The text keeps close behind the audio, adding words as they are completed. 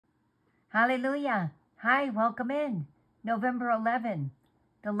Hallelujah. Hi, welcome in. November 11,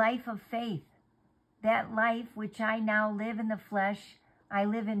 the life of faith. That life which I now live in the flesh, I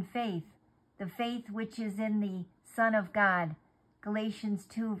live in faith, the faith which is in the Son of God. Galatians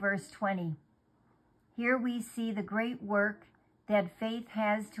 2, verse 20. Here we see the great work that faith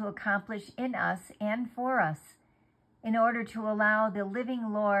has to accomplish in us and for us, in order to allow the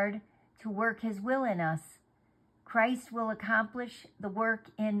living Lord to work his will in us. Christ will accomplish the work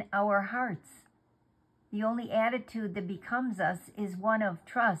in our hearts. The only attitude that becomes us is one of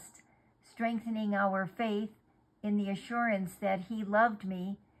trust, strengthening our faith in the assurance that he loved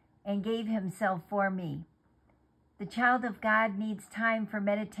me and gave himself for me. The child of God needs time for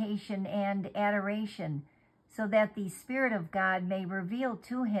meditation and adoration so that the Spirit of God may reveal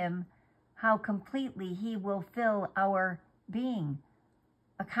to him how completely he will fill our being,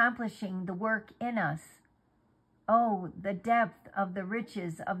 accomplishing the work in us. Oh, the depth of the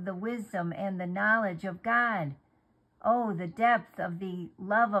riches of the wisdom and the knowledge of God. Oh, the depth of the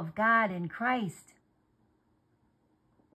love of God in Christ.